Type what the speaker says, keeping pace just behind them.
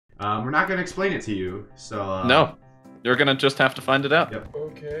We're not gonna explain it to you, so No. You're gonna just have to find it out. Yep.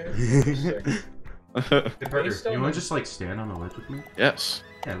 Okay. Hey, Parker, you wanna just like stand on the ledge with me? Yes.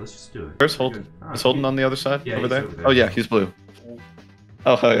 Yeah, let's just do it. Where's Holden? Is Holden on the other side? Yeah, over he's there? over there. Oh yeah, he's blue.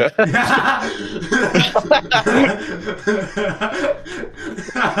 Oh hell yeah.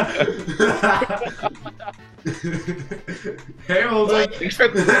 Hey, Holden. Thanks for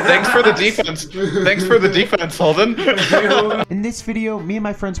the defense. Thanks for the defense, Holden. In this video, me and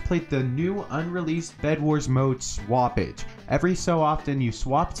my friends played the new unreleased Bedwars mode Swappage. Every so often, you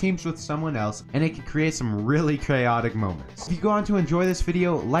swap teams with someone else, and it can create some really chaotic moments. If you go on to enjoy this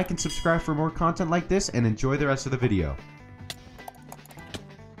video, like and subscribe for more content like this, and enjoy the rest of the video.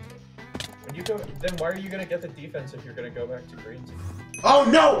 When you go, then why are you gonna get the defense if you're gonna go back to green team? Oh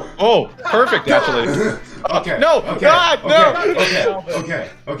no! Oh, perfect actually. Okay. No! Okay. God, no!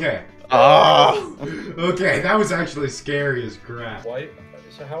 Okay. Ah. Okay, that was actually scary as crap. Why?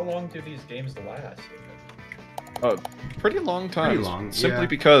 So how long do these games last? Pretty long time. Pretty long, Simply yeah.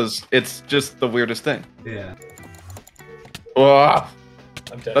 because it's just the weirdest thing. Yeah. Oh,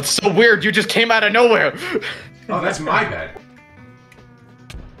 I'm dead. that's so weird. You just came out of nowhere. Oh, that's my bed.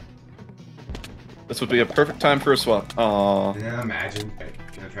 This would be a perfect time for a swap. Aww. Yeah, imagine. Okay,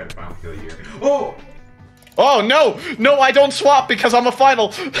 gonna try to final kill you here. Oh! Oh no! No, I don't swap because I'm a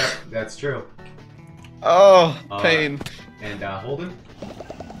final. That's true. Oh, pain. And Holden?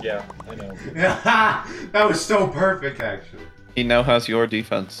 Yeah, I know. That was so perfect, actually. He now has your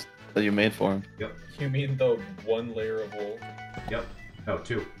defense that you made for him. Yep. You mean the one layer of wool? Yep. No,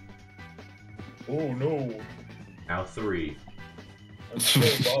 2. Oh no. Now 3. I'm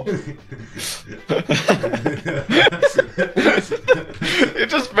so buff. You're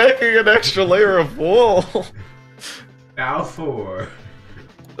just making an extra layer of wool. Now 4.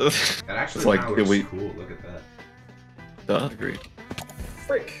 That actually It's like, kinda looks we- cool. Look at that. Duh, agree.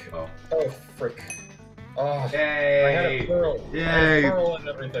 Frick. Oh. Oh, frick. Oh, Yay! I had a pearl. I had Yay! a pearl and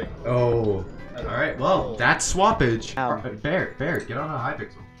everything. Oh. Alright, well, that's Swappage. Um, Barrett, get on a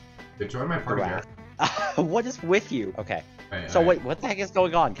Hypixel. Join my party here. What is with you? Okay. Alright, So alright. wait, what the heck is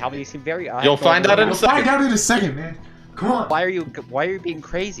going on? Calvin, you seem very. You'll find out in a We'll second. find out in a second, man. Come on. Why are you being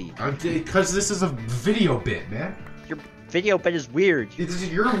crazy? Because this is a video bit, man. Your video bit is weird.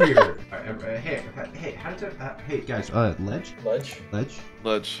 You're weird. Hey, how did hey guys, ledge? Ledge. Ledge? Ledge.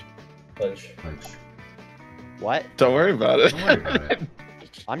 Ledge. Ledge. What? Don't worry about it. Don't worry about it.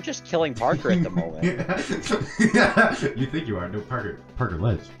 I'm just killing Parker at the moment. You think you are? No, Parker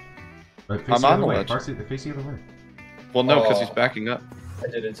Ledge. Right, I'm on the ledge. Facing the other way. Well, no, because Oh. he's backing up. I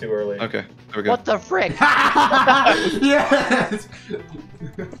did it too early. Okay, there we go. What the frick? Yes!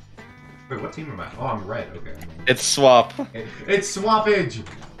 Wait, what team am I? Oh, I'm red. Okay. It's swap. It's Swappage!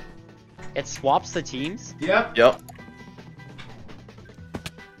 It swaps the teams? Yep. Yep.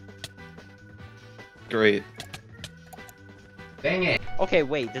 Great. Dang it. Okay,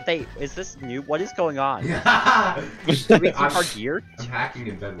 wait, is this new? What is going on? Do I'm we keep our gear? hacking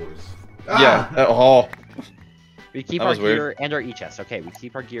in Bedwars. Yeah. Oh. We keep That our was weird. gear and our e-chest. Okay, we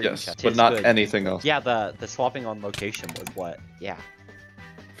keep our gear and Yes, e-chest. but Tis not good. anything else. Yeah, the swapping on location was what? Yeah.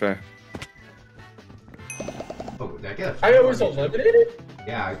 Fair. Oh, did I get a I was eliminated?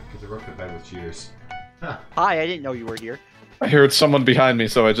 Yeah, because I broke the bed with cheers. Hi, I didn't know you were here. I heard someone behind me,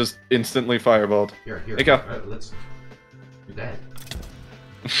 so I just instantly fireballed. Here. Hey, go. Let's. You're dead.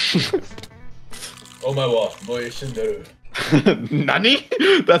 Oh my god, boy, Shinderu. Nani?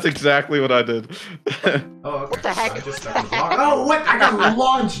 That's exactly what I did. Oh, okay. What the heck? I just stuck in the block. Oh, what? I got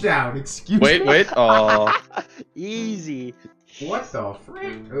launched down. Excuse me. Wait. Aw. Easy. What the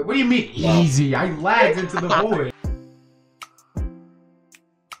frick? What do you mean easy? I lagged into the void.